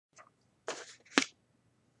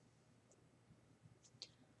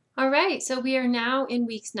All right, so we are now in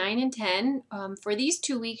weeks 9 and 10. For these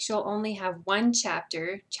 2 weeks, you'll only have one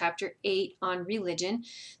chapter, chapter 8 on religion.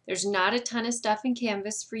 There's not a ton of stuff in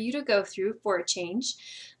Canvas for you to go through for a change.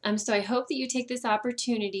 So I hope that you take this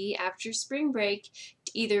opportunity after spring break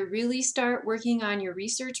to either really start working on your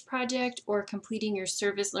research project or completing your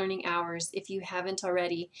service learning hours if you haven't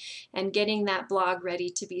already, and getting that blog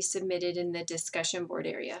ready to be submitted in the discussion board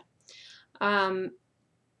area.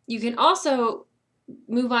 You can also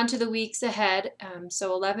move on to the weeks ahead.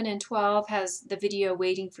 So 11 and 12 has the video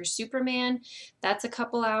Waiting for Superman. That's a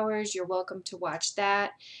couple hours. You're welcome to watch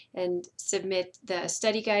that and submit the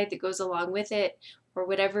study guide that goes along with it, or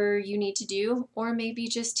whatever you need to do, or maybe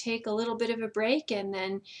just take a little bit of a break and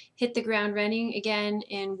then hit the ground running again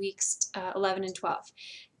in weeks 11 and 12.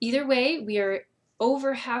 Either way, we are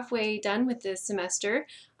over halfway done with this semester.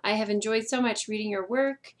 I have enjoyed so much reading your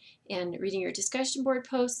work and reading your discussion board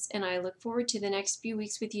posts, and I look forward to the next few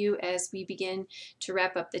weeks with you as we begin to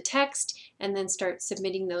wrap up the text and then start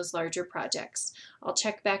submitting those larger projects. I'll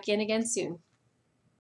check back in again soon.